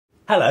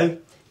Hello,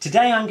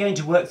 today I'm going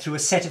to work through a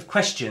set of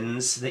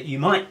questions that you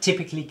might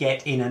typically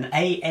get in an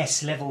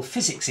AS level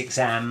physics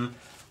exam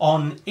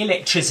on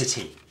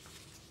electricity.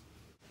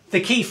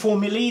 The key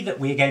formulae that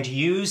we're going to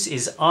use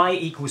is I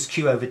equals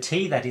Q over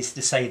T, that is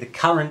to say the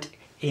current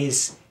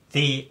is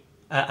the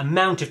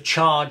amount of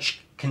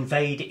charge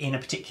conveyed in a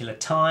particular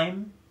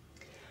time.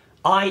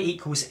 I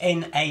equals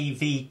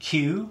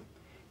NAVQ,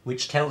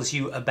 which tells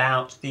you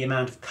about the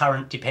amount of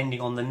current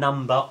depending on the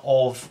number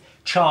of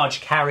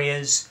charge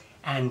carriers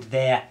and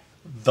their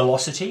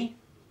velocity.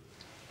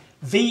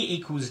 V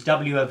equals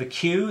W over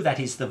Q, that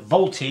is the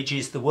voltage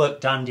is the work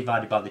done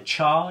divided by the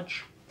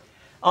charge.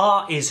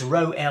 R is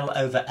rho L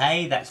over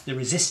A, that's the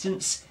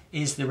resistance,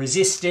 is the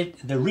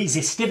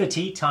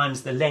resistivity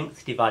times the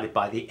length divided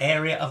by the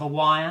area of a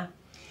wire.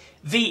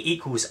 V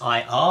equals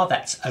IR,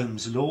 that's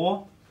Ohm's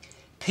law.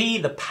 P,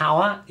 the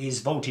power, is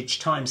voltage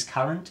times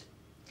current.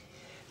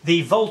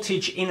 The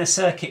voltage in a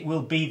circuit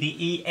will be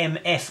the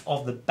EMF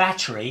of the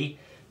battery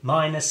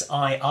minus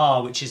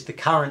IR, which is the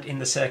current in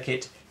the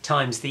circuit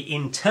times the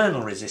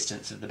internal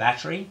resistance of the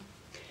battery.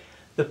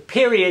 The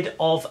period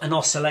of an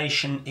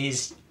oscillation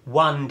is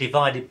 1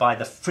 divided by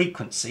the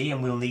frequency,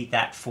 and we'll need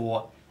that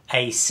for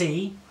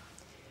AC.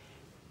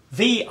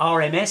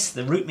 VRMS,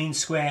 the root mean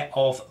square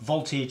of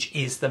voltage,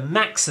 is the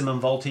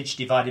maximum voltage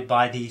divided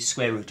by the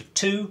square root of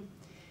 2.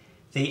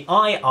 The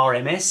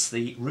IRMS,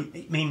 the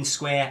root mean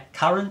square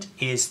current,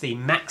 is the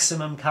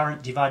maximum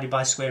current divided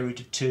by square root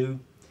of 2.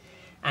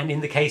 And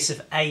in the case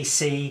of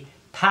AC,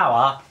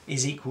 power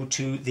is equal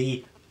to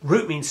the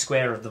root mean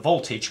square of the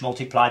voltage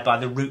multiplied by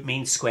the root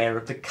mean square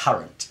of the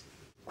current.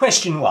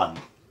 Question 1.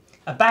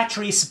 A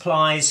battery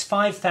supplies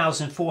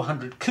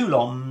 5,400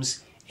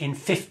 coulombs in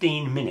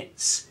 15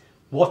 minutes.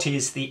 What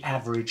is the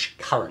average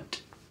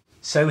current?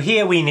 So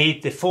here we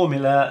need the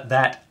formula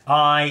that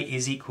I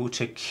is equal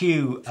to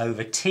Q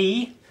over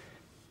T.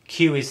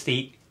 Q is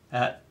the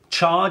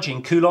charge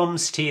in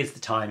coulombs, T is the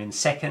time in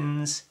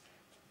seconds.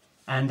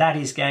 And that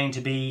is going to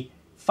be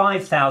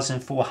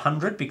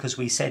 5,400, because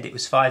we said it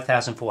was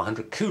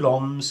 5,400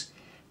 coulombs,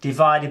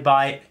 divided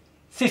by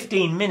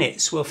 15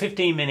 minutes. Well,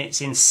 15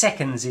 minutes in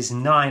seconds is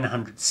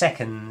 900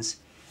 seconds,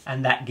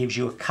 and that gives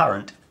you a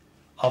current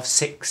of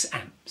 6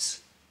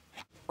 amps.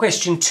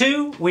 Question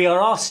 2, we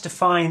are asked to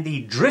find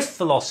the drift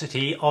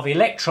velocity of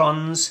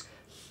electrons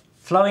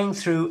flowing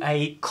through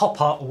a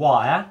copper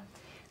wire,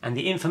 and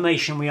the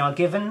information we are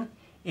given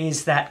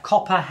is that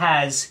copper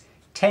has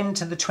 10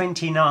 to the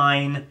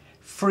 29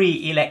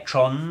 free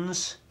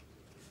electrons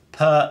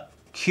per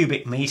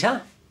cubic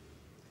metre.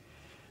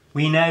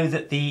 We know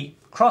that the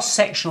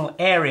cross-sectional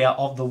area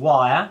of the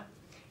wire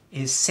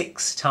is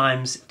 6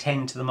 times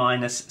 10 to the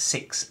minus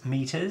 6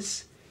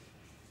 metres.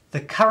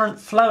 The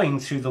current flowing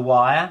through the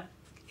wire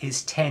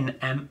is 10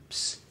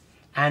 amps,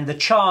 and the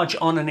charge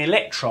on an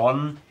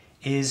electron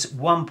is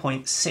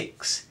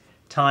 1.6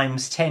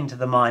 times 10 to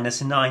the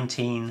minus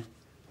 19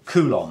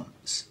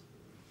 coulombs.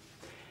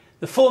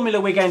 The formula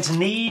we're going to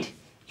need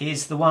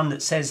is the one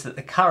that says that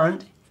the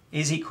current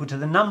is equal to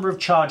the number of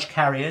charge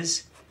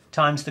carriers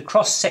times the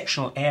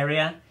cross-sectional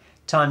area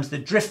times the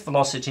drift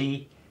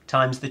velocity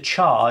times the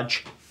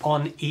charge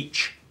on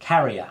each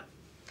carrier.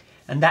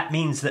 And that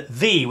means that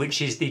V,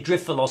 which is the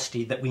drift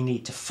velocity that we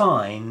need to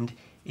find,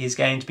 is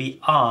going to be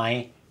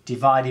I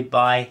divided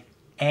by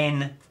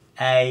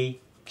NAQ.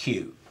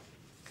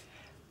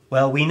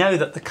 Well, we know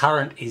that the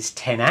current is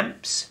 10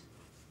 amps.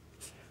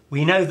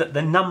 We know that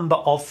the number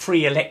of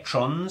free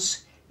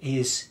electrons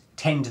is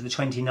 10 to the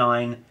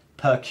 29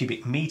 per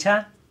cubic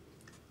metre.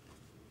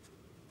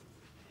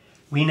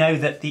 We know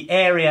that the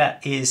area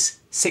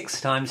is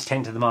 6 times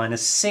 10 to the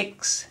minus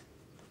 6.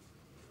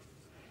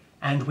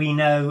 And we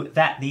know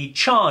that the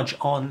charge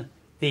on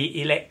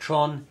the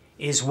electron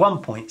is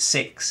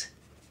 1.6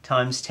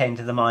 times 10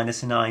 to the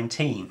minus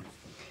 19.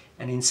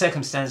 And in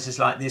circumstances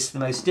like this, the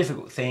most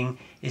difficult thing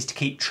is to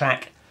keep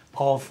track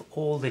of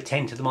all the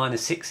 10 to the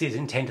minus 6s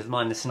and 10 to the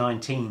minus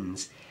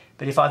 19s.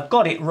 But if I've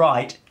got it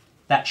right,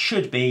 that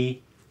should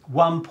be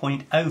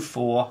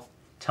 1.04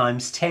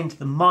 times 10 to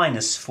the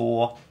minus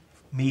 4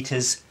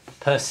 meters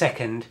per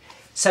second.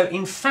 So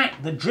in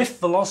fact, the drift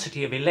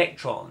velocity of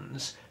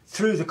electrons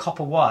through the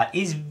copper wire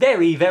is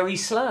very, very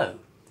slow.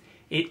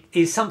 It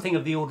is something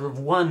of the order of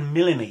 1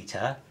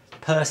 millimeter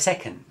per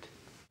second.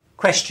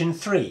 Question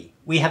 3.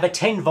 We have a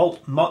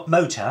 10-volt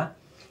motor,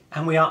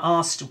 and we are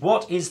asked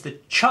what is the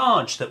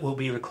charge that will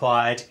be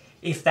required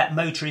if that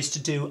motor is to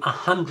do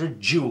 100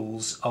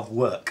 joules of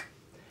work.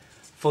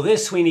 For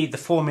this we need the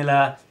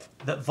formula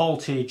that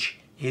voltage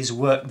is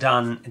work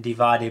done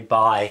divided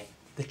by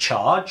the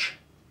charge,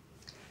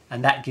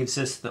 and that gives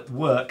us that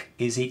work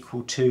is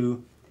equal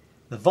to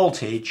the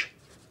voltage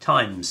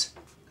times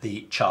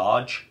the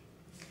charge,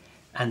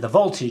 and the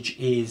voltage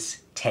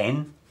is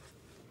 10,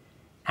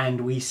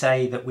 and we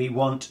say that we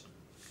want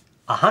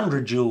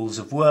 100 joules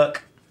of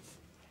work,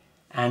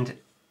 and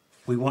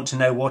we want to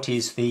know what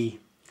is the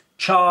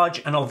charge,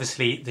 and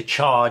obviously the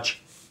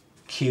charge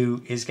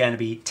Q is going to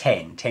be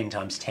 10. 10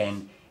 times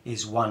 10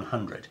 is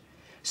 100.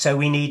 So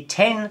we need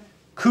 10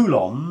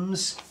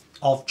 coulombs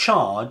of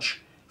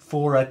charge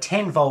for a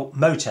 10 volt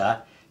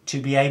motor to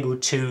be able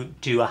to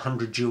do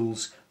 100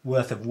 joules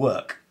worth of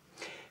work.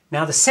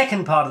 Now the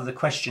second part of the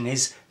question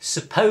is,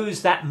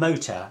 suppose that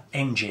motor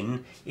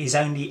engine is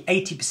only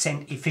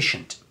 80%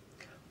 efficient.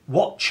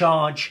 What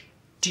charge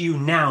do you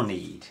now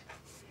need?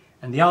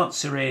 And the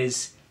answer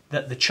is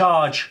that the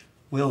charge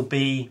will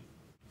be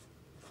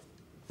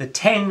the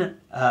 10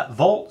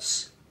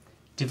 volts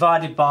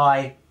divided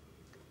by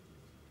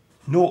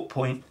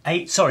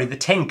the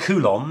 10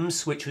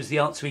 coulombs, which was the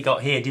answer we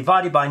got here,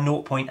 divided by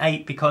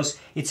 0.8 because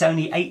it's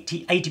only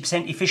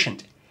 80%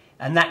 efficient.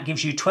 And that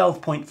gives you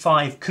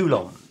 12.5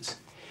 coulombs.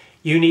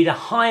 You need a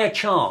higher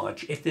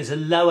charge if there's a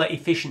lower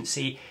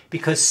efficiency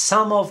because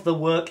some of the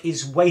work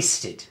is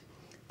wasted.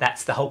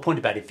 That's the whole point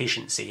about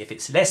efficiency. If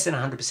it's less than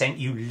 100%,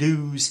 you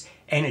lose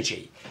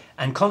energy.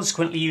 And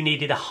consequently, you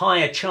needed a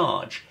higher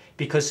charge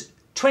because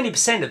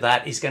 20% of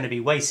that is going to be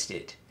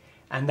wasted.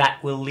 And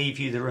that will leave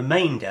you the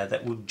remainder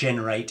that will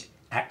generate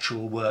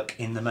actual work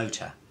in the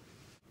motor.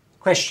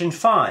 Question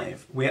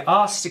 5. We're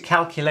asked to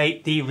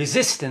calculate the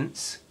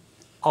resistance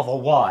of a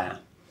wire.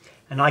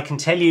 And I can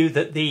tell you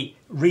that the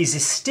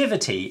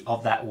resistivity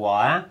of that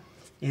wire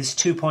is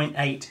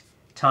 2.8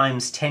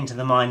 times 10 to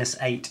the minus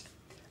 8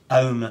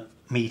 ohm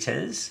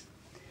meters.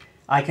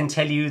 I can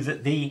tell you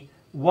that the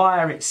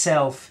wire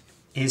itself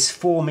is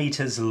 4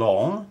 meters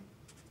long.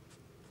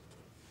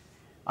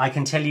 I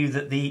can tell you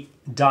that the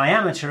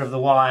diameter of the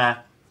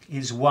wire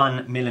is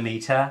 1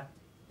 millimeter.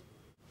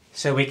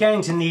 So we're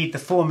going to need the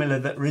formula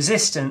that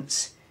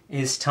resistance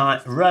is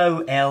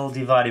rho L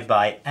divided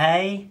by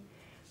A,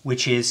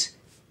 which is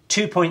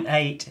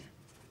 2.8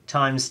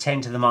 times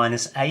 10 to the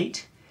minus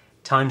 8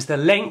 times the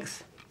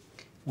length,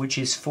 which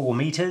is 4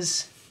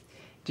 meters,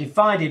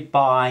 divided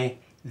by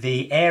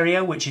the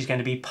area, which is going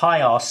to be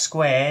pi r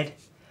squared.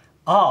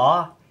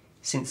 R,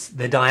 since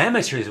the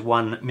diameter is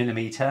 1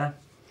 millimeter,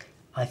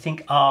 I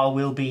think R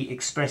will be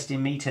expressed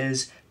in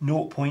meters,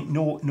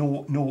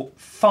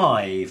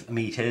 0.0005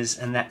 meters,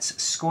 and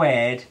that's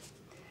squared.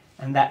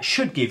 And that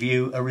should give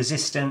you a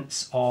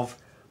resistance of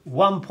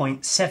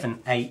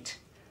 1.78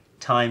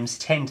 times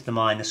 10 to the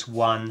minus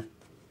 1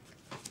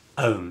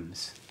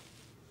 ohms.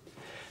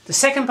 The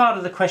second part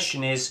of the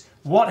question is,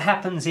 what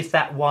happens if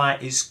that wire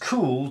is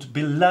cooled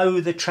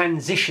below the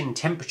transition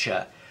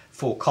temperature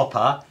for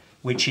copper,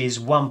 which is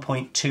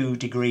 1.2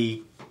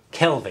 degree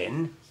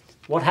Kelvin?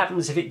 What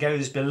happens if it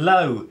goes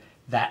below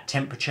that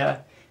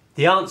temperature?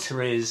 The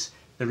answer is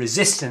the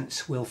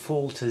resistance will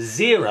fall to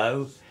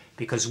 0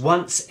 because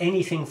once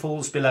anything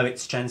falls below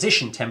its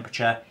transition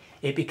temperature,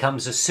 it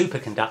becomes a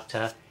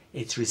superconductor.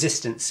 Its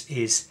resistance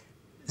is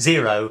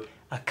 0.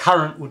 A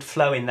current would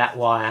flow in that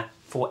wire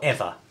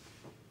forever.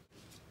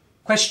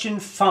 Question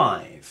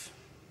 5.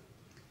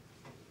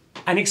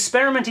 An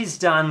experiment is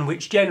done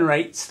which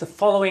generates the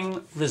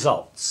following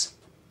results.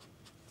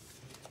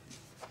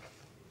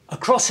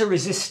 Across a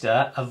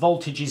resistor, a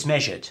voltage is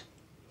measured.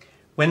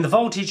 When the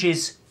voltage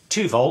is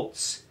 2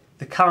 volts,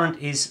 the current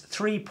is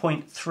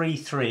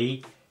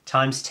 3.33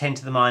 times 10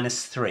 to the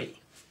minus 3.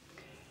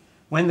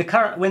 When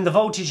the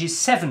voltage is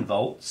 7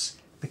 volts,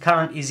 the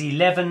current is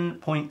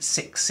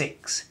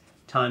 11.66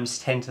 times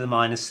 10 to the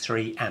minus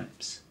 3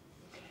 amps.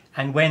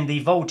 And when the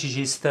voltage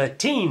is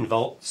 13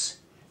 volts,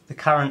 the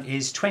current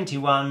is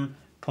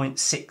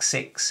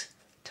 21.66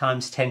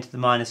 times 10 to the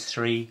minus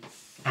 3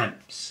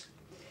 amps.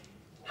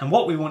 And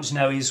what we want to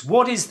know is,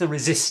 what is the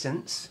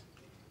resistance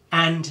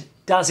and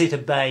does it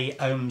obey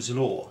Ohm's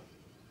law?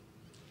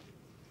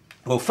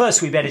 Well,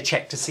 first we better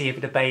check to see if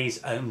it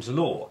obeys Ohm's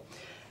law.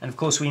 And of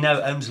course we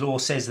know Ohm's law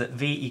says that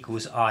V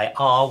equals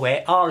IR,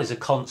 where R is a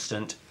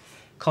constant.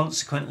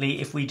 Consequently,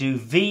 if we do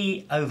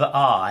V over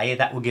I,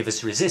 that will give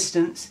us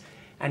resistance.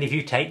 And if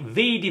you take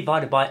V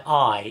divided by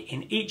I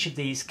in each of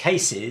these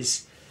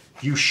cases,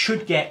 you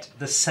should get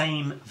the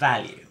same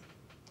value.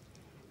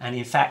 And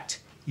in fact,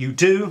 you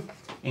do.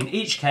 In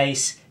each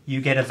case, you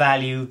get a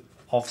value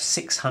of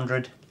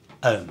 600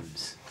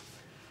 ohms.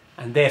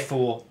 And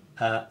therefore,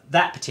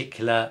 that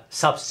particular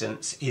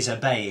substance is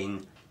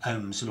obeying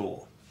Ohm's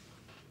law.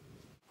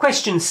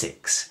 Question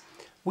 6.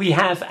 We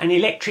have an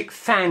electric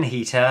fan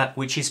heater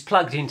which is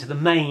plugged into the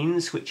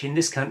mains, which in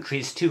this country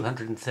is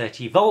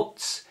 230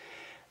 volts.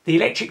 The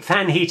electric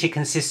fan heater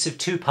consists of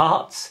 2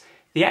 parts,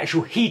 the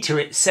actual heater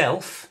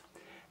itself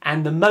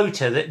and the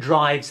motor that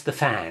drives the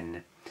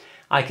fan.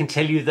 I can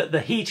tell you that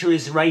the heater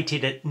is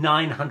rated at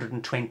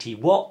 920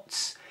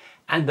 watts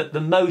and that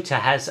the motor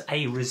has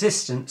a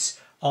resistance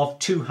of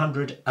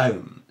 200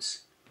 ohms.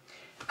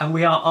 And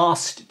we are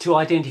asked to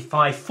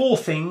identify 4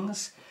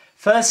 things.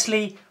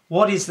 Firstly,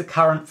 what is the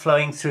current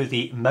flowing through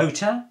the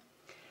motor?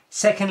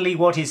 Secondly,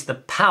 what is the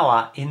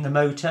power in the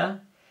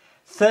motor?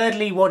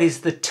 Thirdly, what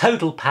is the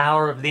total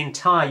power of the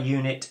entire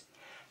unit?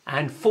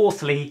 And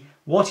fourthly,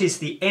 what is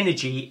the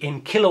energy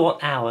in kilowatt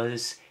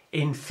hours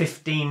in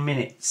 15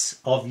 minutes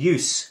of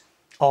use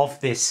of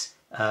this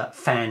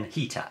fan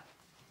heater?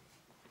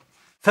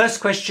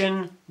 First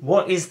question,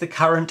 what is the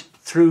current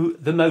through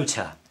the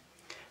motor?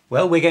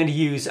 Well, we're going to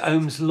use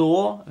Ohm's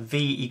law,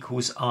 V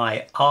equals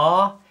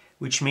IR,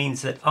 which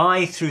means that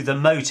I through the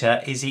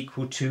motor is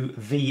equal to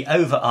V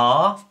over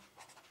R.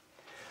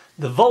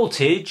 The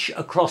voltage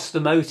across the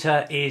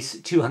motor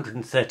is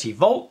 230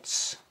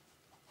 volts.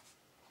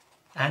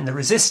 And the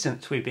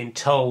resistance, we've been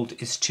told,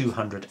 is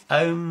 200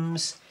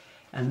 ohms.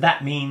 And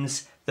that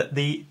means that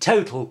the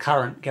total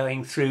current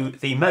going through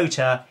the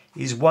motor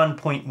is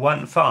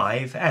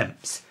 1.15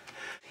 amps.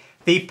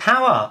 The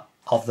power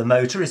of the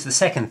motor is the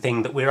second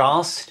thing that we're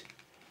asked.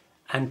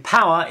 And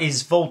power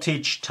is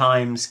voltage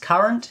times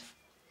current.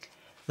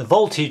 The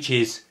voltage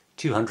is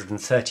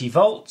 230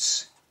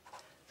 volts.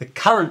 The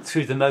current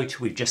through the motor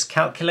we've just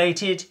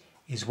calculated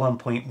is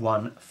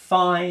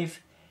 1.15,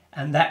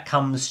 and that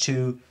comes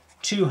to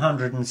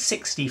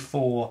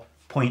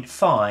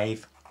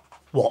 264.5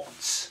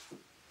 watts.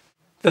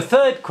 The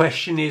third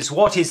question is,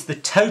 what is the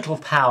total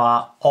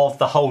power of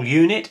the whole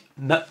unit,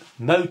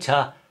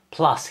 motor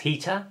plus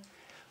heater?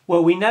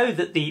 Well, we know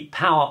that the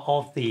power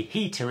of the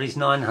heater is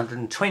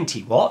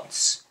 920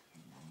 watts.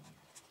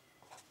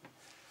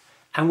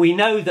 And we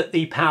know that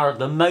the power of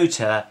the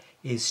motor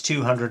is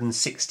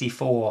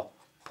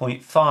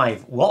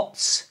 264.5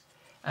 watts.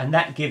 And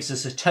that gives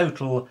us a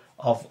total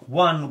of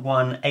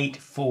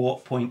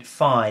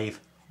 1184.5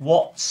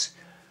 watts,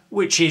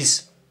 which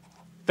is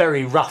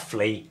very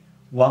roughly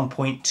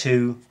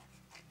 1.2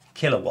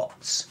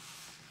 kilowatts.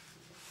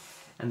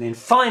 And then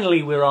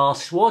finally we're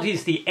asked, what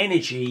is the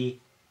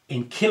energy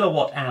in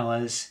kilowatt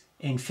hours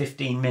in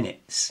 15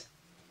 minutes?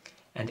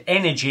 And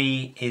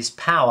energy is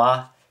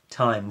power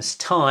times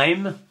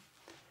time.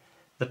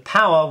 The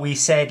power, we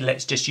said,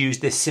 let's just use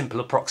this simple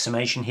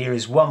approximation here,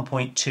 is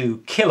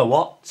 1.2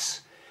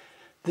 kilowatts.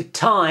 The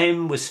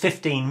time was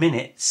 15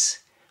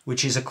 minutes,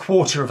 which is a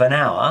quarter of an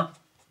hour.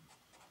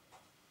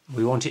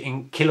 We want it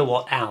in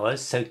kilowatt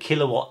hours, so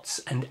kilowatts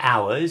and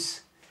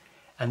hours.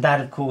 And that,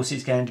 of course,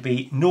 is going to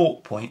be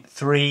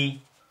 0.3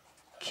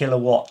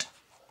 kilowatt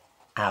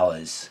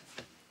hours.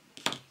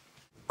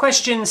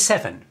 Question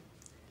 7.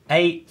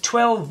 A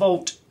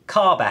 12-volt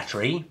car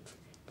battery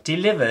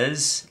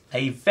delivers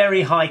a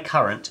very high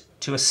current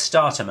to a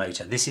starter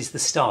motor. This is the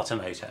starter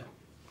motor.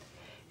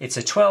 It's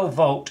a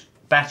 12-volt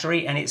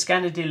battery and it's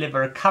going to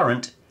deliver a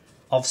current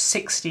of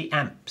 60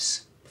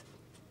 amps.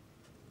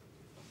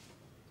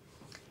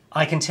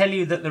 I can tell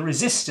you that the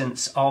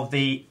resistance of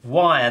the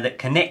wire that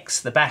connects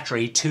the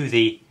battery to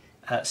the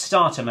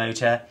starter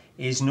motor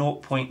is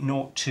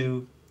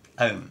 0.02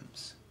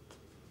 ohms.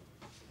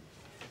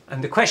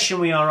 And the question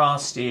we are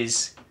asked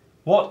is,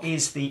 what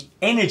is the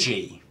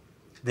energy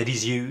that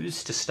is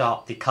used to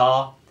start the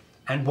car,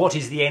 and what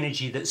is the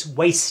energy that's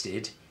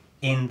wasted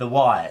in the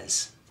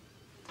wires?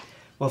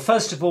 Well,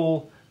 first of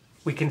all,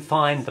 we can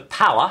find the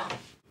power.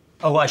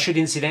 Oh, I should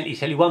incidentally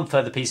tell you one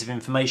further piece of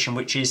information,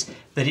 which is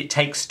that it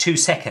takes 2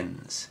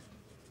 seconds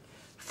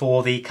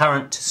for the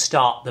current to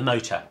start the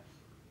motor.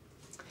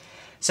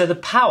 So the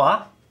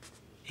power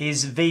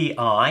is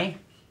VI,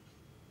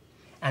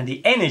 and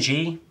the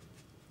energy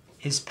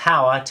is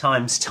power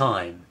times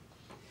time.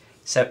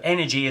 So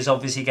energy is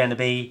obviously going to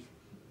be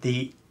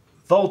the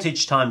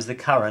voltage times the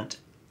current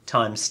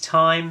times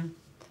time,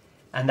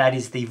 and that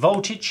is the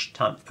voltage,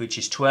 which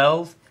is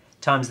 12,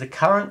 times the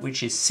current,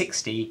 which is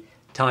 60,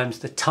 times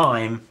the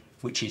time,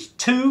 which is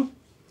 2,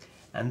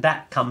 and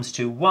that comes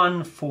to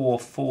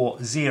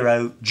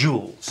 1440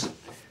 joules.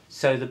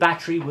 So the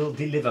battery will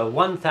deliver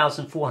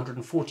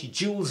 1440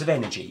 joules of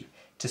energy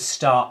to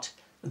start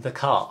the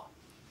car.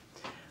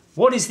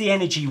 What is the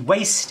energy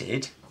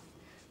wasted?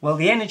 Well,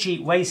 the energy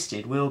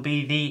wasted will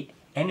be the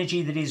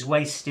energy that is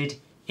wasted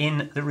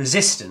in the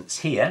resistance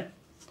here,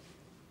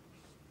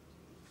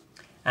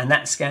 and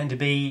that's going to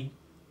be,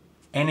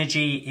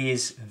 energy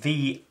is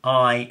VIT,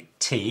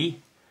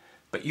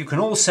 but you can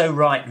also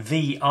write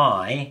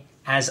VI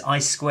as I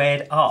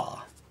squared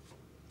R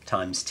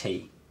times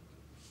T.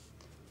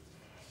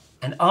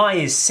 And I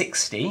is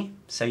 60,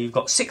 so you've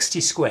got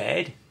 60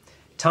 squared,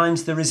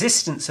 times the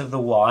resistance of the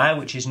wire,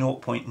 which is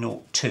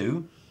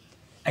 0.02,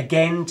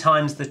 again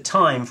times the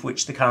time for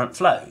which the current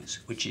flows,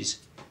 which is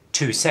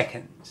 2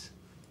 seconds.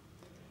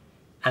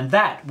 And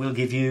that will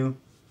give you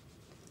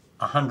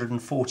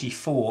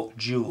 144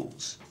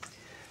 joules.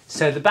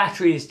 So the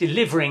battery is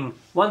delivering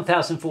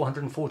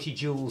 1440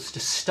 joules to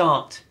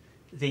start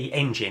the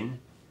engine,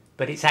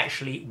 but it's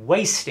actually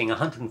wasting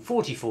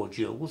 144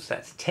 joules,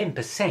 that's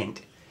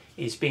 10%,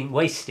 is being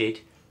wasted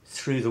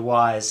through the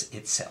wires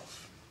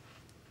itself.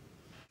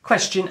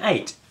 Question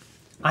 8.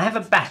 I have a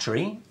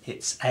battery,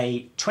 it's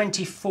a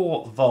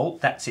 24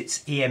 volt, that's its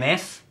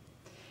EMF,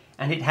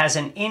 and it has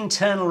an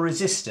internal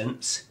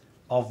resistance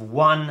of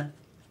 1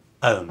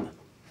 ohm.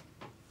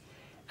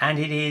 And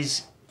it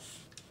is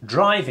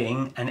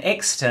driving an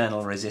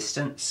external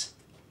resistance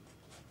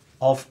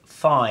of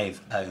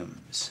 5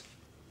 ohms.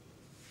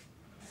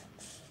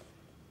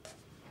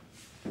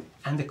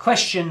 And the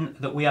question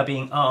that we are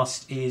being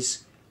asked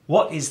is,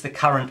 what is the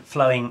current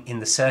flowing in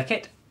the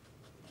circuit?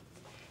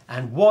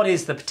 And what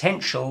is the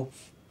potential,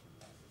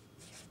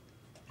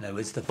 in other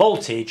words, the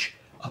voltage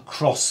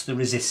across the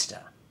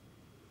resistor?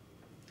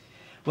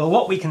 Well,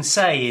 what we can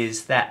say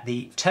is that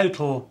the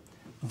total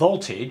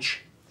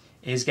voltage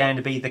is going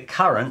to be the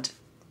current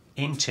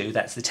into,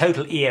 that's the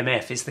total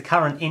EMF, is the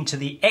current into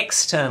the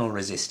external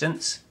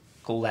resistance,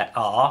 call that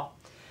R,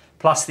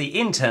 plus the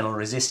internal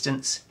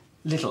resistance,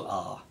 little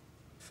r.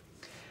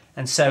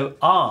 And so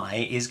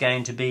I is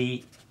going to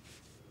be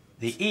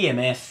the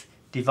EMF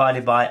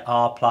divided by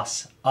R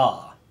plus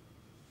R.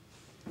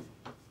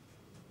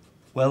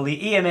 Well, the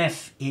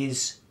EMF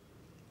is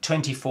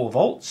 24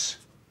 volts.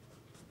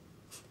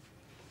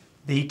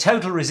 The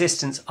total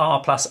resistance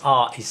R plus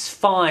R is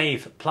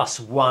 5 plus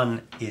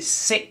 1 is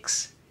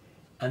 6,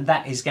 and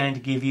that is going to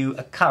give you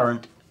a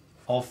current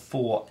of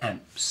 4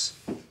 amps.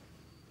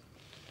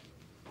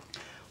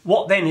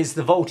 What then is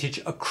the voltage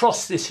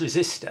across this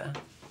resistor?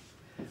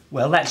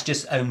 Well, that's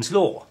just Ohm's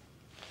law.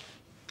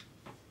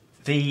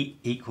 V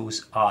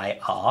equals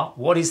IR.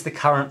 What is the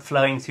current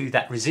flowing through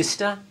that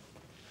resistor?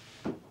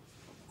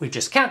 We've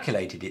just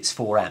calculated, it's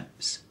 4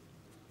 amps.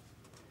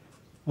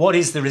 What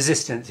is the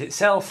resistance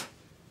itself?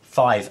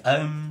 5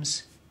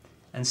 ohms.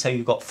 And so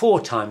you've got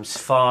 4 times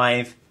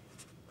 5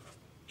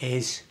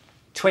 is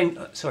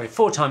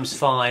 4 times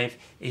 5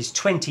 is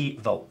 20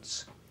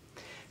 volts.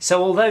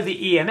 So although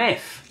the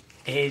EMF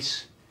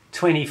is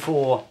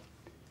 24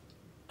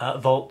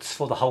 volts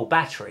for the whole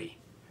battery,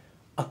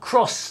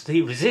 across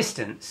the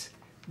resistance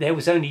there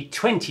was only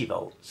 20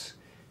 volts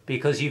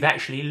because you've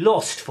actually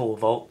lost 4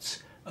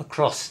 volts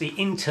across the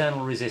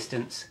internal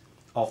resistance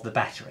of the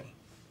battery.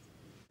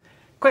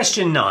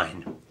 Question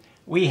 9.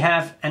 We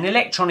have an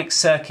electronic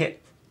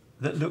circuit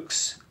that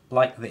looks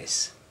like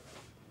this.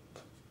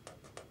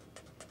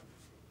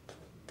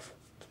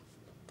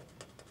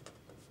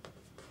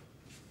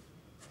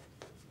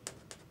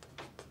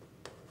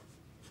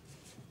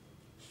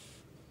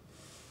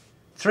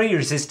 Three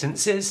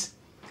resistances.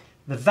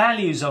 The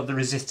values of the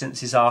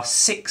resistances are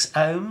 6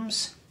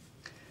 ohms,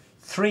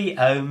 3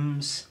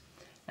 ohms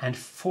and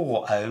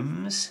 4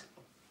 ohms.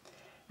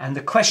 And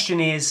the question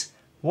is,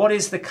 what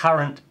is the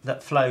current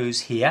that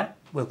flows here?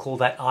 We'll call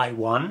that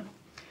I1.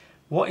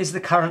 What is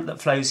the current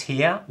that flows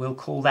here? We'll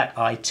call that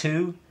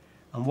I2.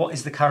 And what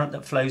is the current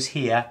that flows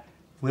here?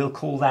 We'll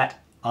call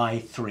that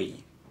I3.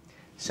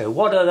 So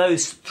what are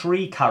those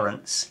three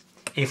currents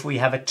if we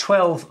have a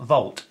 12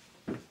 volt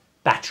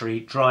battery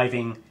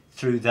driving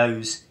through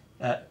those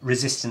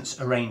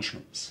resistance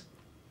arrangements?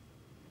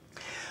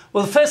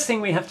 Well, the first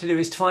thing we have to do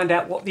is to find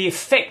out what the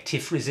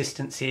effective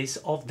resistance is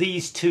of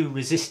these two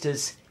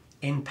resistors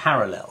in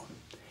parallel.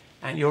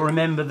 And you'll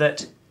remember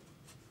that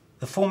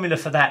the formula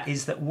for that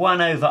is that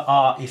 1 over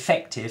R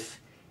effective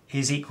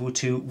is equal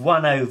to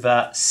 1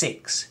 over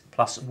 6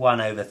 plus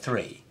 1 over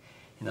 3.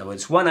 In other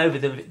words, 1 over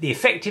the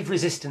effective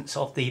resistance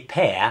of the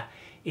pair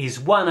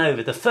is 1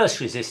 over the first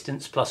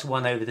resistance plus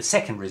 1 over the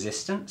second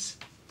resistance.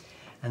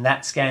 And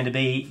that's going to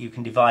be, you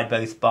can divide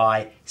both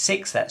by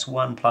 6, that's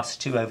 1 plus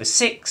 2 over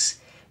 6,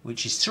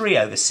 which is 3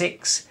 over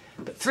 6.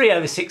 But 3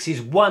 over 6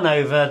 is 1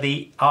 over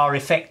the R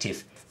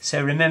effective.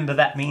 So remember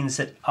that means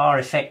that R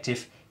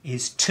effective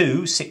is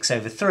 2, 6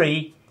 over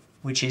 3,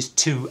 which is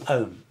 2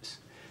 ohms.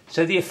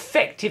 So the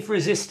effective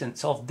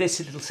resistance of this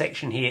little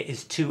section here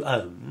is 2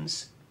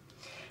 ohms,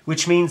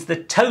 which means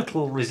the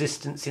total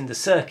resistance in the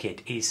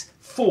circuit is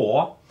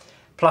 4,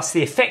 plus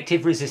the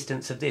effective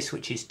resistance of this,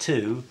 which is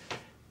 2,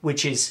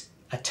 which is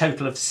a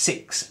total of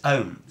 6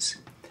 ohms.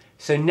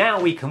 So now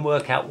we can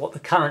work out what the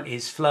current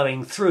is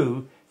flowing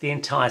through the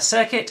entire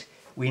circuit.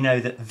 We know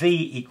that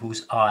V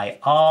equals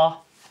IR,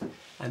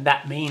 and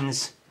that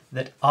means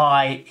that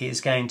I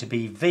is going to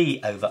be V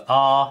over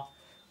R,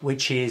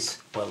 which is,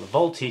 well, the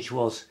voltage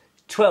was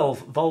 12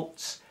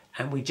 volts,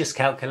 and we just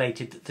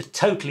calculated that the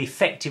total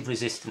effective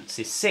resistance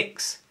is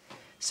 6.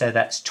 So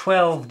that's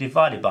 12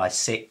 divided by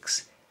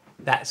 6.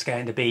 That's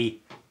going to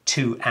be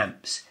 2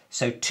 amps.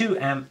 So 2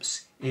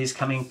 amps is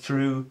coming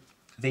through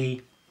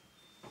the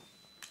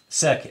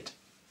circuit.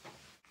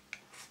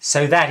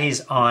 So that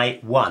is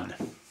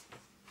I1.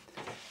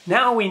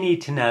 Now we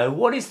need to know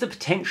what is the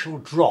potential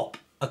drop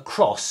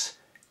across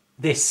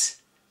this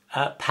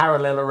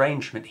parallel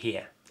arrangement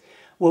here.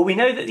 Well, we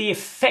know that the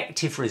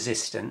effective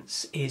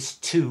resistance is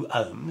 2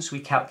 ohms. We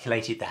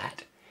calculated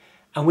that.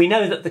 And we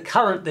know that the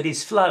current that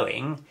is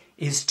flowing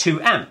is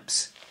 2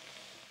 amps.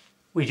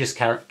 We just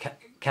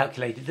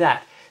calculated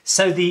that.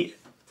 So the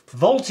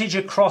voltage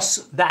across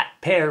that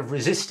pair of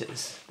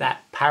resistors,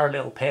 that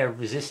parallel pair of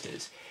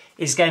resistors,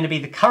 is going to be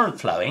the current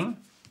flowing,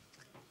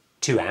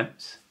 2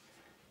 amps,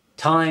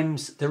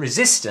 times the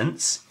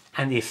resistance,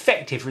 and the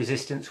effective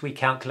resistance we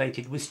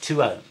calculated was 2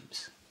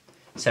 ohms.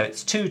 So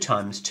it's 2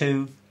 times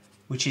 2,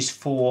 which is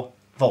 4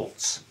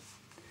 volts.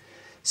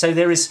 So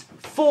there is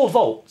 4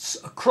 volts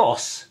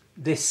across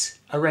this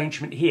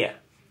arrangement here.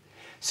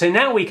 So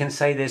now we can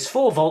say there's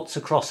 4 volts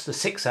across the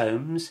 6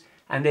 ohms,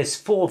 and there's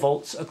 4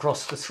 volts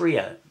across the 3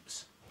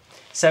 ohms.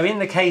 So in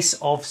the case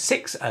of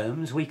 6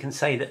 ohms, we can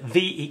say that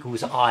V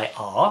equals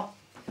IR,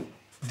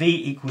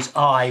 V equals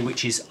I,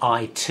 which is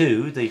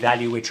I2, the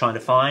value we're trying to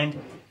find.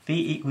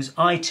 V equals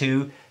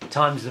I2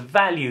 times the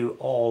value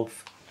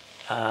of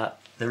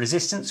the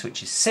resistance,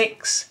 which is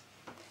 6,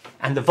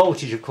 and the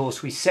voltage, of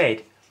course, we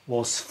said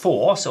was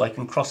 4, so I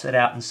can cross that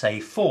out and say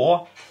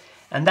 4,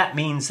 and that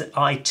means that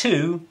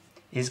I2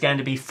 is going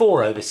to be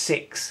 4 over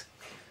 6,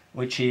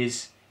 which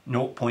is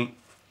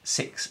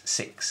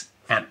 0.66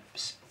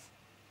 amps.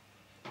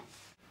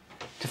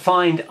 To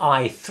find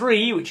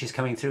I3, which is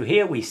coming through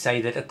here, we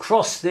say that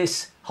across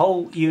this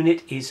whole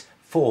unit is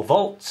 4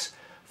 volts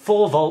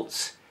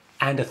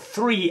and a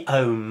 3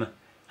 ohm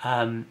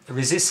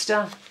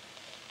resistor.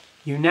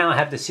 You now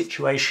have the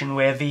situation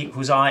where V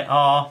equals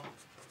IR,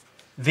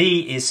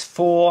 V is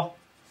 4,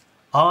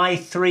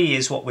 I3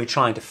 is what we're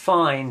trying to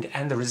find,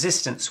 and the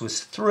resistance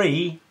was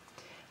 3,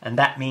 and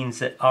that means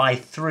that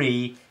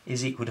I3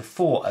 is equal to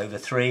 4 over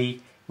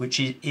 3, which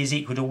is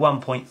equal to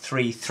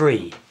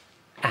 1.33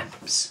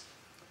 amps.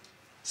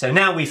 So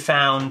now we've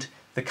found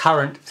the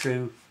current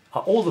through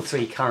all the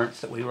 3 currents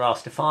that we were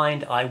asked to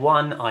find,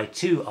 I1,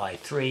 I2,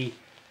 I3.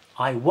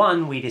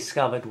 I1 we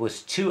discovered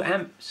was 2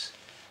 amps,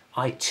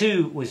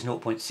 I2 was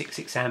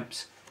 0.66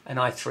 amps, and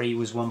I3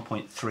 was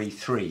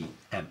 1.33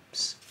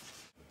 amps.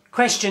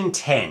 Question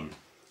 10.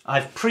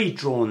 I've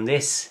pre-drawn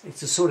this.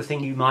 It's the sort of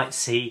thing you might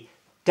see.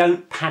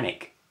 Don't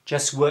panic,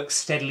 just work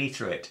steadily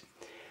through it.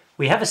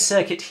 We have a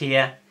circuit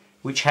here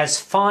which has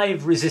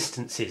 5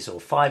 resistances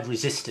or 5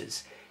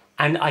 resistors,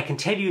 and I can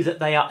tell you that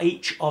they are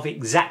each of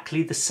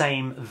exactly the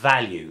same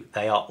value.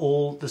 They are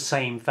all the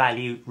same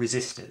value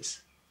resistors.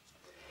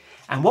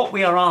 And what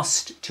we are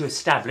asked to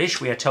establish,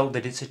 we are told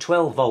that it's a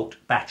 12-volt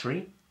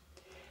battery,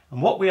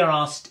 and what we are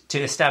asked to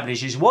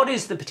establish is what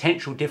is the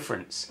potential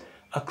difference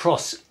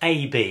across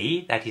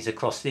AB, that is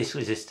across this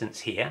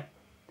resistance here.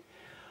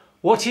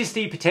 What is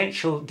the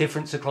potential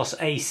difference across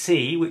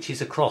AC, which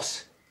is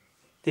across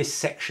this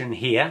section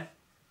here?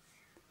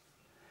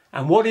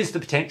 And what is the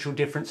potential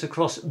difference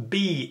across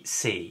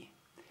BC?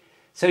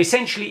 So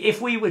essentially,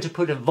 if we were to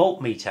put a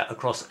voltmeter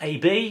across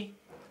AB,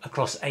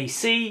 across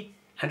AC,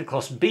 and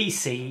across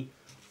BC,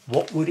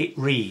 what would it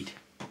read?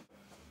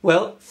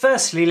 Well,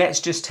 firstly, let's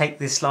just take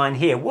this line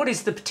here. What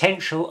is the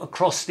potential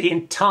across the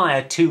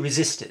entire 2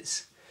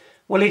 resistors?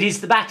 Well, it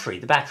is the battery.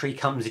 The battery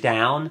comes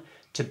down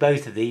to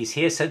both of these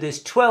here, so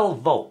there's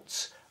 12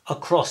 volts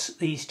across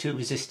these 2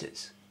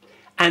 resistors,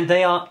 and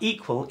they are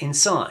equal in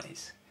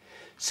size.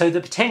 So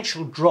the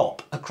potential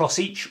drop across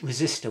each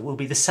resistor will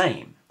be the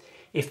same.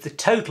 If the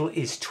total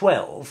is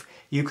 12,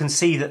 you can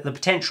see that the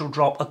potential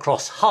drop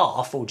across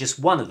half, or just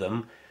one of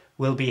them,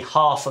 will be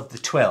half of the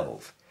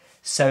 12.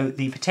 So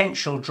the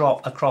potential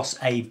drop across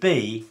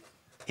AB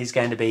is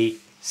going to be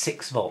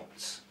 6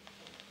 volts.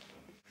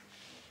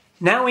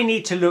 Now we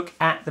need to look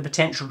at the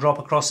potential drop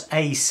across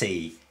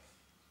AC.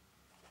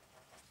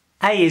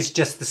 A is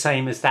just the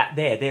same as that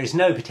there. There is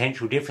no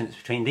potential difference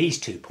between these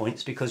 2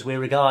 points because we're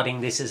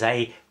regarding this as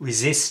a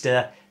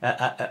resistor,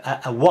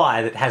 a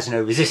wire that has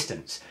no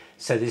resistance.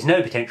 So there's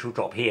no potential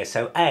drop here.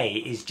 So A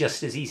is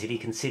just as easily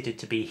considered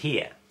to be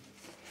here.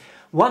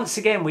 Once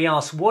again, we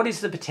ask what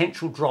is the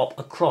potential drop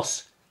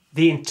across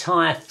the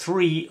entire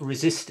 3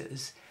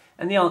 resistors?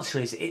 And the answer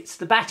is it's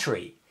the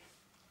battery.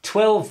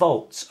 12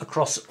 volts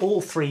across all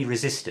 3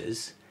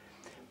 resistors,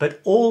 but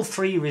all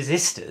 3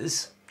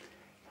 resistors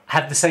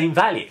have the same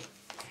value.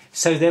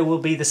 So there will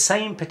be the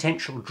same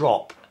potential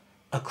drop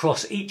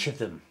across each of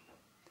them.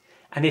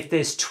 And if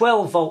there's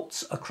 12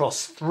 volts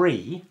across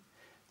 3,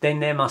 then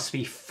there must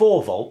be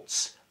 4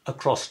 volts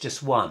across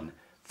just one.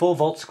 4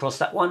 volts across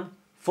that one,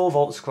 4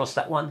 volts across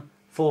that one,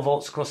 4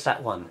 volts across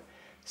that one.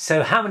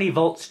 So how many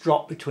volts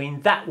drop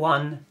between that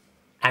one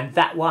and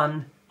that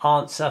one?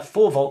 Answer,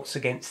 4 volts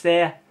against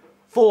there,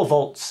 4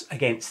 volts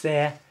against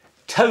there.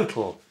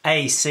 Total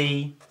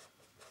AC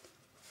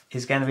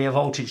is going to be a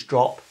voltage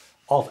drop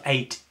of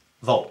 8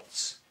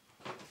 volts.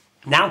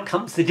 Now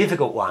comes the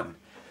difficult one.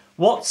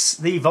 What's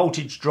the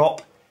voltage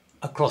drop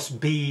across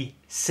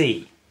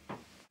BC?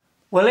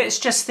 Well, let's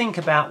just think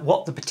about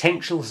what the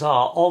potentials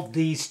are of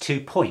these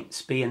 2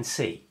 points, B and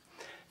C.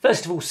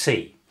 First of all,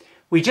 C.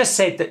 We just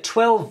said that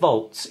 12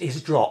 volts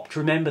is dropped.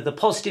 Remember, the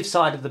positive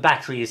side of the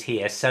battery is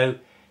here, so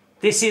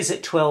this is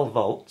at 12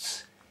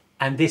 volts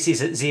and this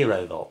is at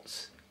 0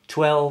 volts.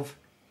 12,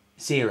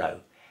 0.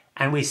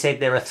 And we said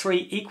there are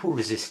 3 equal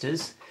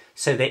resistors,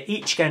 so they're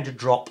each going to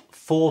drop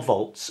 4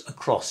 volts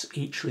across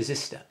each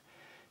resistor.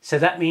 So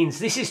that means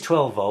this is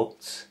 12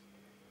 volts.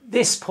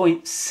 This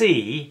point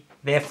C,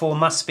 therefore,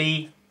 must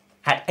be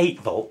at 8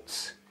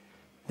 volts.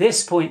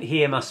 This point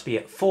here must be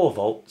at 4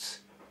 volts.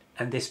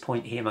 And this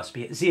point here must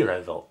be at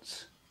 0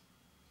 volts.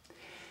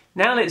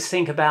 Now let's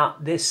think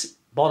about this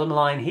bottom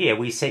line here.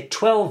 We said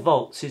 12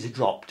 volts is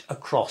dropped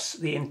across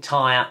the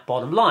entire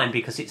bottom line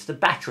because it's the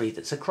battery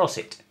that's across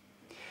it.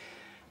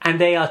 And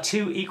they are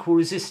 2 equal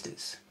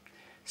resistors.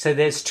 So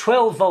there's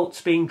 12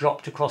 volts being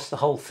dropped across the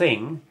whole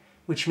thing,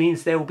 which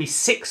means there will be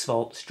 6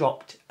 volts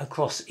dropped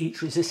across each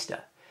resistor.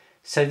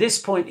 So this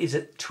point is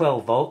at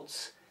 12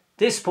 volts,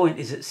 this point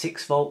is at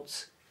 6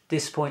 volts,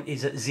 this point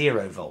is at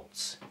 0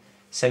 volts.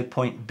 So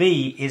point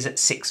B is at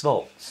 6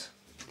 volts.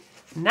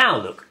 Now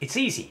look, it's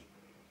easy.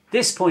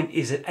 This point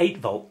is at 8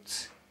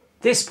 volts,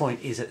 this point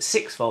is at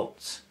 6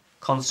 volts.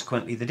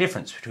 Consequently, the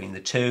difference between the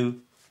two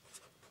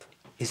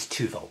is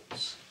 2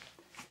 volts.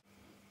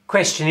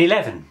 Question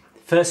 11.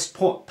 First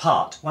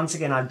part, once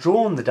again I've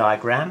drawn the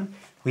diagram.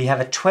 We have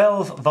a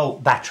 12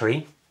 volt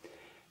battery.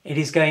 It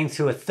is going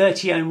through a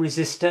 30 ohm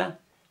resistor,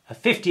 a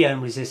 50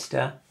 ohm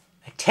resistor,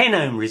 a 10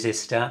 ohm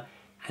resistor,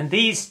 and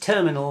these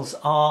terminals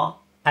are,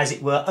 as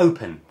it were,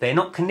 open. They're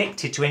not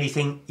connected to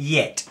anything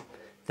yet.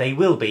 They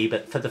will be,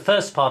 but for the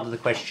first part of the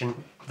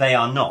question, they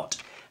are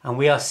not. And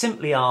we are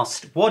simply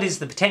asked, what is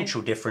the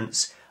potential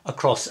difference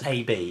across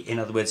AB? In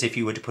other words, if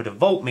you were to put a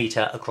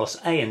voltmeter across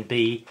A and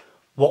B,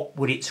 what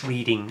would its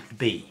reading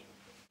be?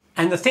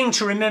 And the thing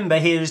to remember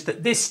here is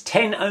that this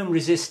 10 ohm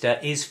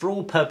resistor is for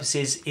all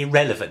purposes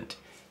irrelevant,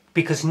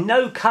 because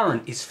no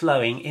current is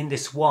flowing in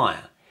this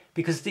wire,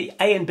 because the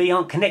A and B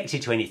aren't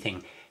connected to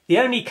anything. The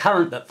only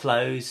current that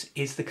flows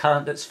is the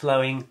current that's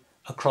flowing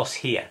across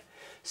here.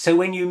 So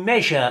when you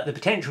measure the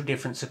potential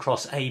difference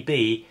across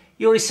AB,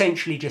 you're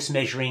essentially just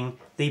measuring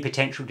the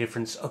potential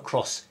difference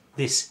across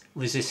this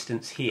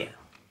resistance here.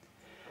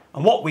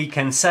 And what we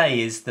can say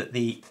is that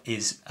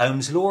is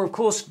Ohm's law, of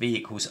course, V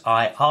equals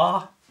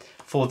IR.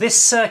 For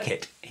this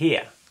circuit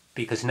here,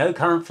 because no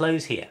current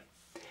flows here,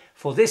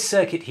 for this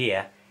circuit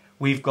here,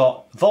 we've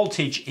got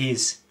voltage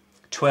is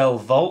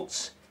 12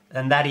 volts,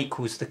 and that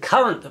equals the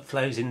current that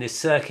flows in this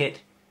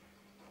circuit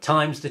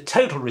times the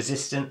total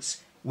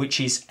resistance, which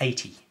is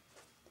 80.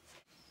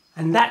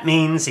 And that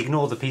means,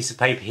 ignore the piece of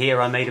paper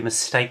here, I made a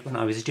mistake when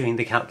I was doing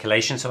the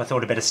calculation, so I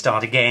thought I'd better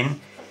start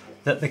again,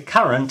 that the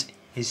current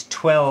is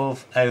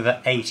 12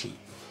 over 80.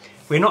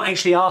 We're not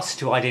actually asked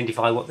to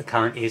identify what the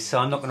current is, so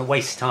I'm not going to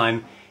waste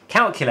time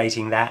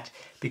calculating that,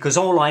 because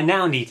all I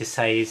now need to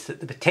say is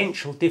that the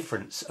potential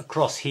difference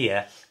across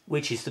here,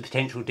 which is the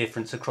potential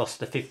difference across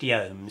the 50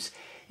 ohms,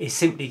 is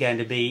simply going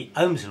to be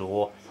Ohm's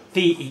law,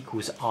 V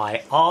equals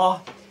IR.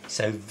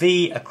 So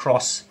V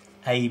across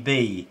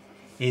AB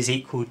is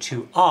equal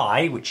to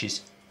I, which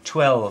is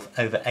 12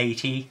 over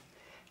 80,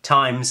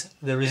 times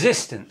the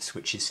resistance,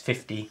 which is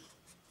 50.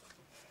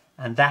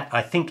 And that,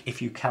 I think,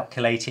 if you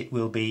calculate it,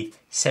 will be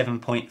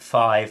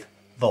 7.5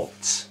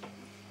 volts.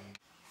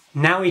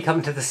 Now we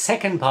come to the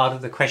second part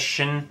of the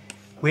question.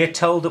 We're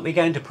told that we're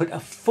going to put a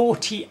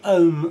 40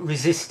 ohm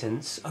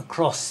resistance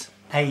across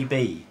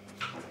AB.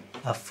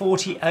 A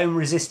 40 ohm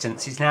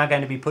resistance is now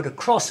going to be put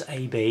across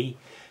AB.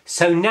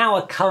 So now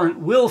a current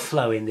will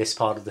flow in this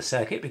part of the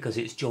circuit because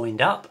it's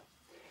joined up.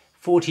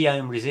 40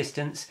 ohm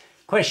resistance.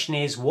 Question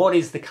is, what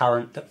is the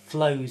current that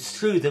flows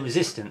through the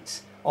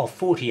resistance of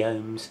 40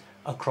 ohms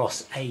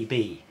across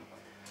AB?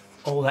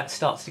 Oh, that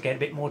starts to get a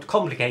bit more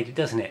complicated,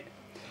 doesn't it?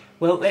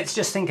 Well, let's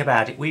just think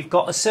about it. We've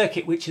got a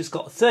circuit which has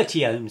got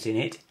 30 ohms in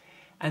it,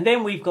 and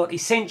then we've got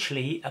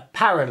essentially a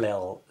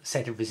parallel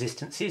set of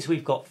resistances.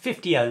 We've got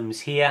 50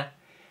 ohms here,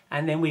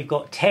 and then we've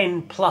got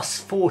 10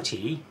 plus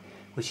 40,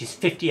 which is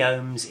 50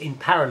 ohms in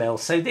parallel.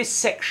 So this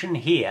section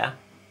here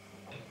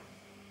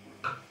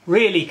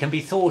really can be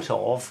thought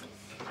of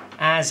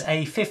as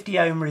a 50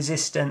 ohm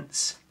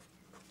resistance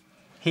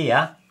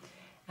here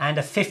and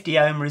a 50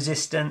 ohm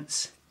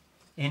resistance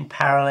in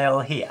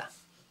parallel here.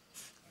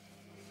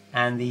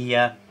 And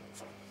the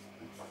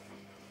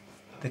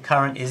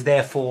current is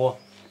therefore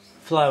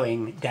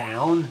flowing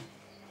down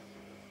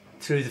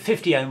through the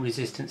 50 ohm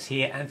resistance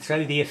here and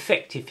through the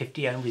effective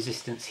 50 ohm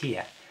resistance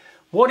here.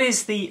 What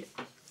is the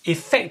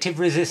effective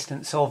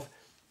resistance of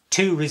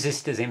two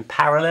resistors in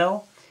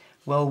parallel?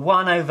 Well,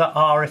 1 over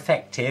R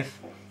effective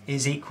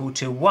is equal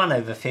to 1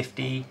 over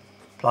 50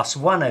 plus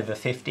 1 over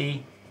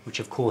 50, which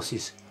of course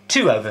is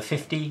 2 over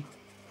 50,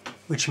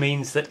 which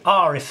means that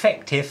R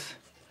effective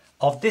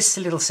of this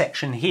little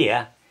section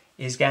here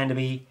is going to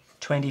be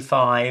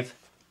 25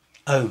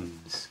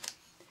 ohms.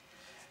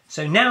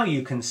 So now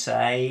you can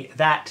say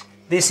that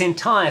this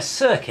entire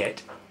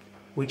circuit,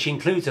 which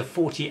includes a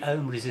 40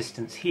 ohm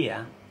resistance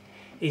here,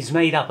 is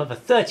made up of a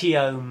 30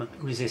 ohm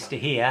resistor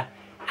here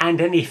and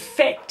an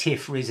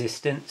effective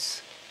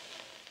resistance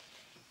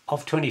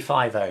of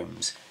 25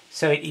 ohms.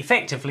 So it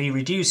effectively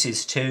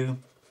reduces to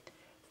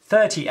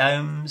 30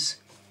 ohms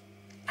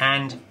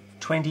and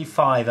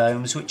 25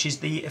 ohms, which is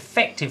the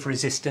effective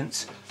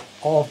resistance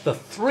of the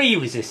three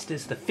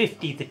resistors, the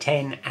 50, the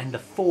 10 and the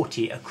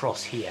 40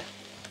 across here.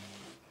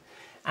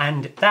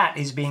 And that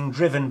is being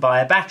driven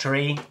by a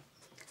battery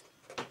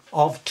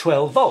of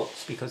 12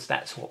 volts, because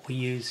that's what we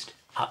used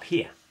up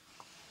here.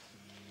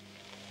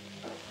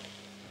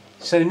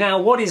 So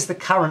now what is the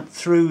current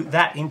through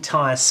that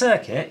entire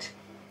circuit?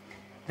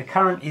 The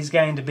current is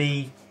going to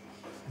be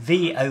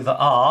V over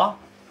R,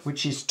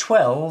 which is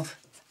 12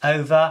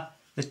 over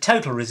the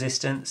total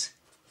resistance,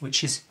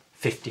 which is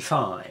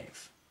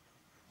 55.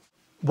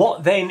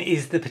 What then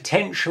is the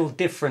potential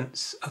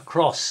difference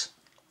across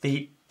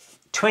the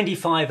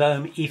 25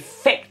 ohm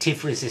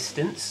effective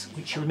resistance,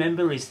 which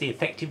remember is the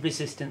effective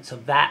resistance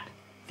of that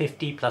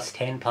 50 plus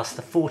 10 plus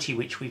the 40,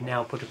 which we've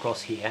now put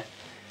across here?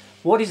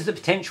 What is the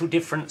potential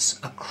difference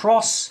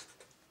across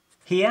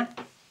here?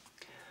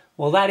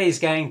 Well, that is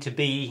going to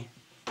be,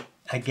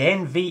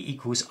 again, V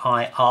equals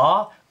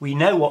IR. We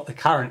know what the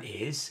current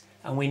is,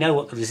 and we know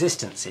what the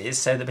resistance is,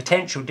 so the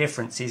potential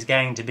difference is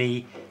going to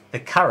be the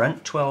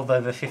current, 12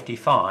 over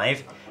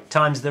 55,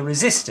 times the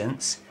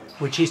resistance,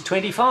 which is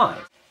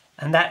 25.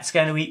 And that's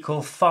going to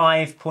equal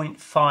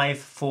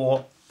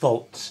 5.54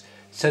 volts.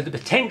 So the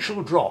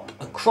potential drop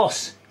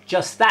across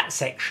just that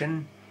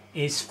section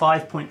is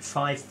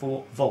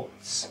 5.54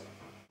 volts.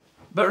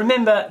 But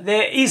remember,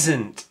 there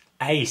isn't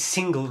a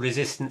single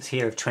resistance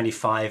here of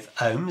 25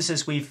 ohms.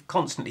 As we've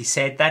constantly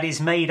said, that is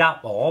made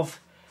up of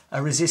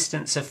a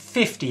resistance of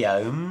 50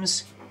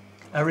 ohms,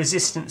 a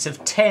resistance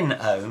of 10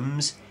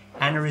 ohms,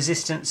 and a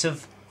resistance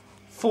of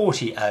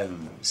 40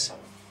 ohms.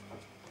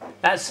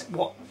 That's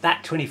what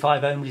that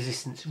 25 ohm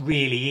resistance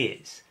really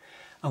is.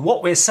 And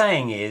what we're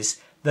saying is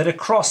that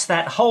across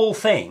that whole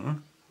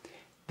thing,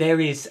 there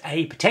is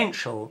a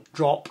potential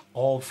drop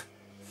of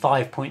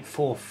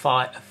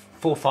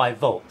 5.45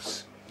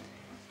 volts.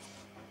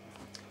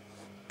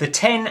 The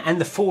 10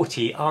 and the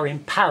 40 are in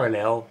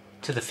parallel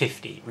to the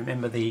 50.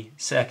 Remember, the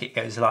circuit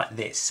goes like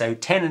this. So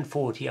 10 and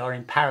 40 are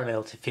in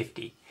parallel to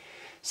 50.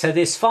 So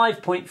there's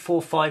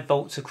 5.45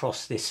 volts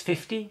across this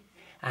 50,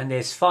 and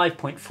there's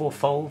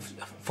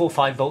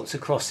 5.45 volts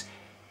across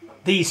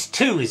these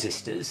two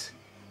resistors,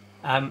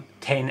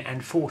 10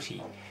 and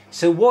 40.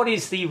 So what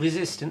is the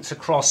resistance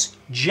across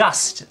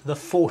just the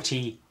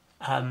 40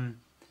 ohms?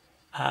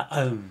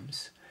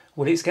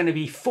 Well, it's going to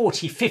be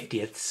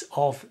 40/50ths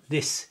of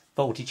this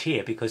voltage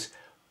here, because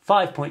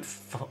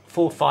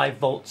 5.45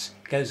 volts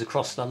goes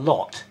across the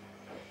lot.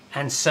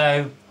 And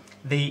so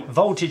the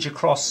voltage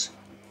across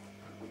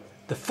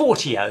the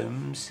 40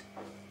 ohms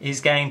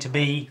is going to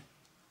be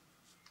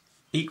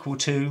equal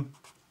to,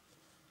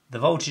 the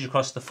voltage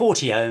across the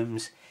 40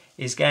 ohms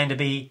is going to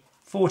be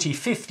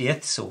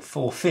 40/50ths or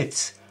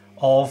 4/5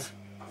 of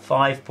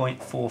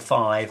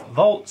 5.45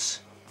 volts,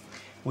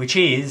 which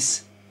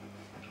is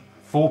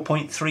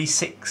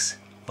 4.36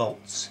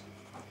 volts.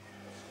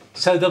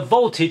 So the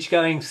voltage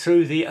going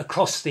through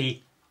across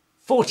the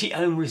 40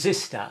 ohm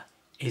resistor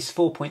is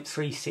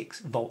 4.36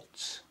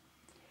 volts.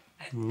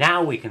 And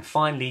now we can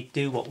finally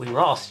do what we were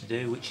asked to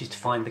do, which is to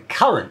find the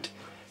current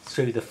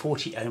through the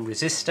 40 ohm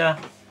resistor.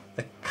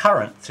 The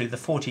current through the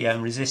 40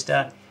 ohm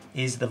resistor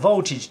is the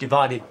voltage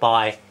divided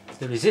by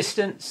the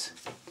resistance.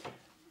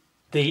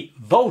 The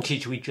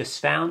voltage we just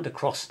found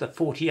across the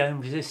 40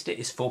 ohm resistor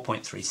is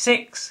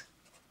 4.36,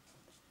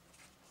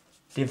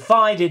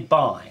 divided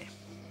by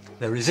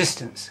the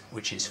resistance,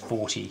 which is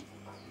 40,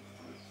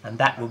 and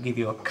that will give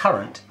you a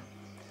current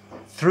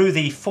through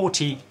the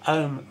 40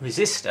 ohm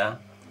resistor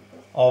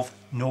of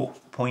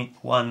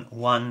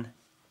 0.11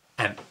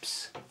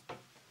 amps.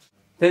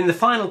 Then the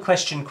final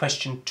question,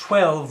 question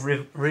 12,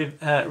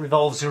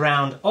 revolves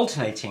around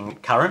alternating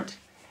current.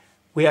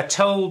 We are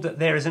told that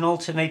there is an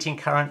alternating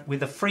current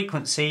with a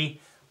frequency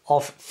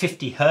of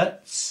 50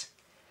 hertz.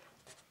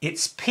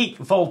 Its peak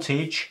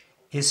voltage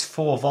is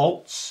 4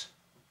 volts.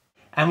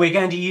 And we're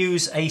going to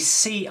use a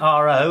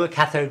CRO, a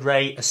cathode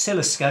ray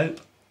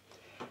oscilloscope,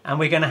 and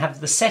we're going to have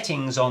the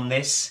settings on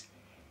this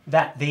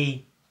that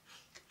the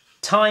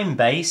time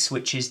base,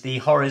 which is the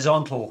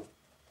horizontal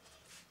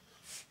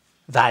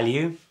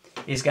value,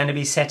 is going to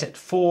be set at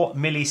 4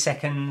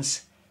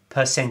 milliseconds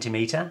per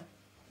centimetre,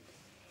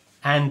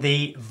 and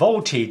the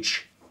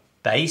voltage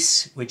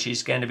base, which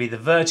is going to be the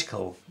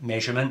vertical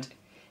measurement,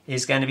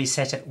 is going to be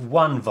set at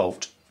 1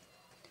 volt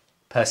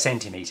per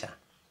centimetre.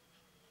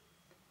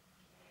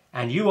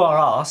 And you are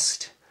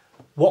asked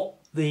what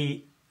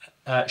the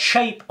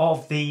shape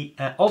of the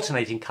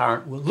alternating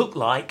current will look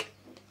like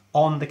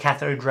on the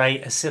cathode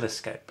ray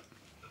oscilloscope.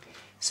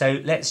 So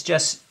let's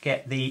just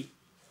get the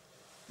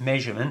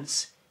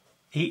measurements.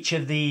 Each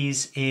of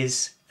these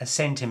is a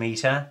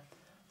centimetre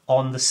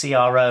on the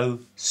CRO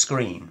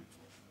screen.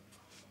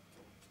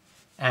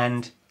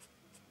 And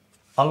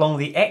along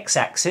the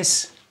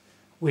x-axis,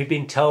 we've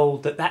been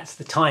told that that's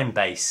the time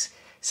base.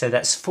 So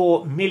that's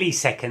 4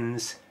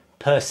 milliseconds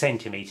per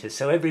centimetre.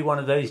 So every one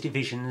of those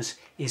divisions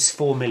is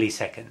 4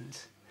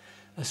 milliseconds.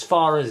 As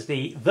far as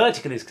the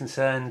vertical is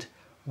concerned,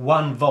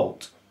 1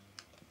 volt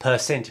per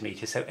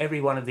centimetre. So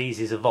every one of these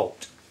is a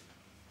volt.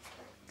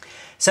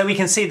 So we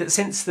can see that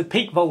since the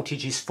peak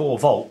voltage is 4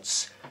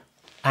 volts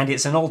and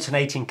it's an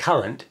alternating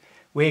current,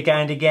 we're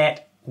going to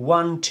get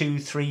 1, 2,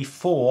 3,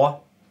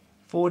 4.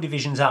 4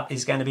 divisions up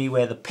is going to be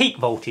where the peak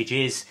voltage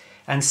is,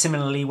 and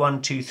similarly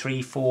 1, 2,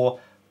 3, 4.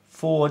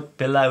 4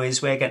 below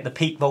is where the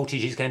peak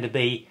voltage is going to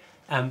be,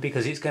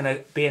 because it's going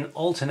to be an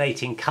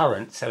alternating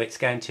current, so it's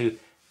going to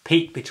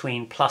peak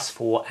between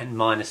 +4 and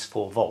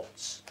 -4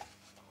 volts.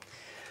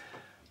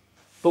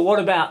 But what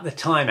about the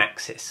time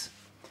axis?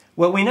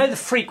 Well, we know the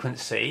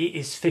frequency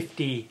is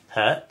 50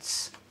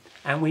 hertz,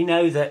 and we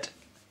know that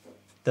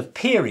the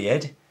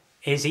period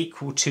is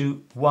equal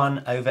to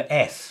 1 over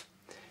f.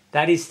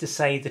 That is to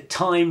say, the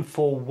time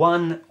for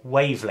one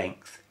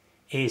wavelength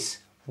is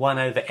 1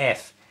 over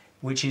f,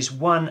 which is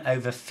 1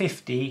 over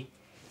 50,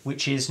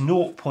 which is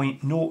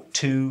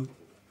 0.02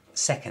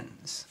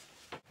 seconds.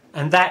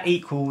 And that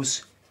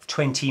equals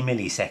 20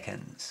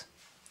 milliseconds.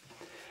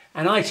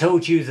 And I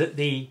told you that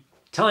the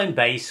time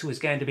base was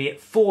going to be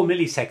at 4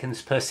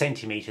 milliseconds per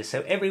centimetre.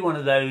 So every one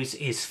of those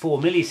is 4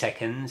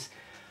 milliseconds,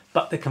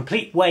 but the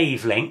complete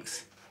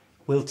wavelength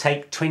will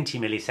take 20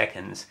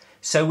 milliseconds.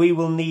 So we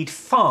will need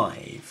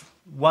 5,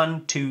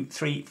 1, 2,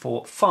 3,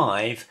 4,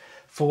 5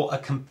 for a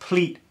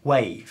complete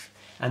wave.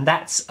 And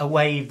that's a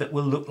wave that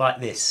will look like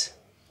this.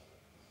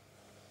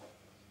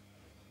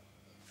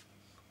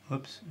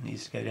 Whoops,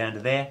 needs to go down to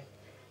there.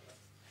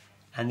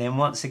 And then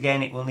once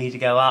again it will need to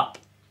go up.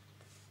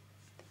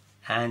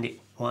 And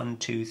 1,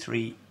 2,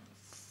 3,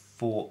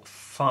 4,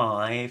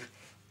 5.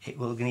 It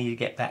will need to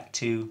get back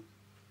to,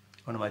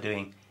 what am I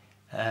doing?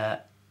 Down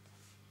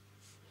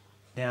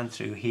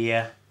through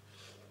here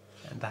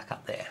and back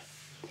up there.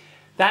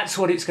 That's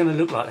what it's going to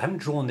look like. I haven't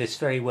drawn this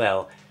very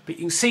well, but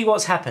you can see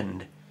what's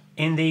happened.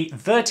 In the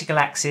vertical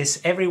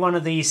axis, every one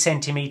of these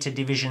centimetre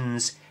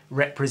divisions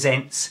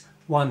represents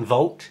 1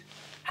 volt,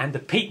 and the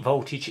peak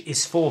voltage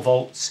is 4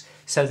 volts,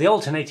 so the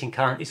alternating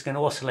current is going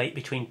to oscillate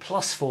between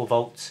plus 4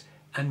 volts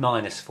and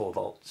minus 4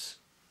 volts.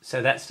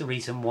 So that's the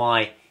reason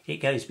why it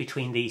goes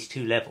between these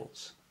two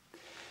levels.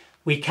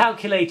 We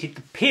calculated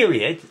the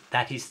period,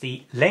 that is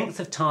the length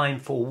of time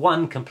for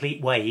one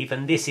complete wave,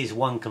 and this is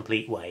one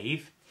complete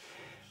wave.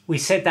 We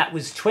said that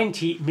was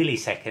 20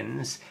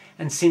 milliseconds,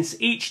 and since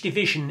each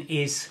division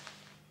is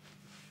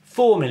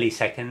 4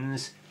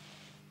 milliseconds,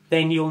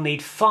 then you'll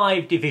need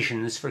 5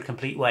 divisions for a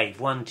complete wave.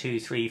 1, 2,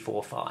 3,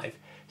 4, 5.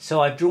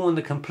 So I've drawn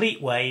the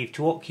complete wave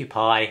to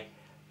occupy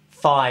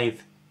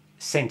 5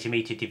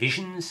 centimetre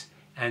divisions,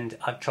 and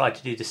I've tried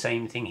to do the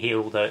same thing here,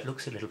 although it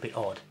looks a little bit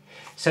odd.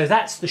 So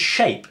that's the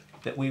shape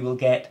that we will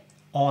get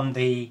on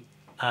the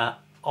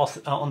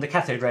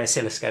cathode ray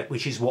oscilloscope,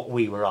 which is what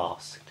we were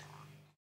asked.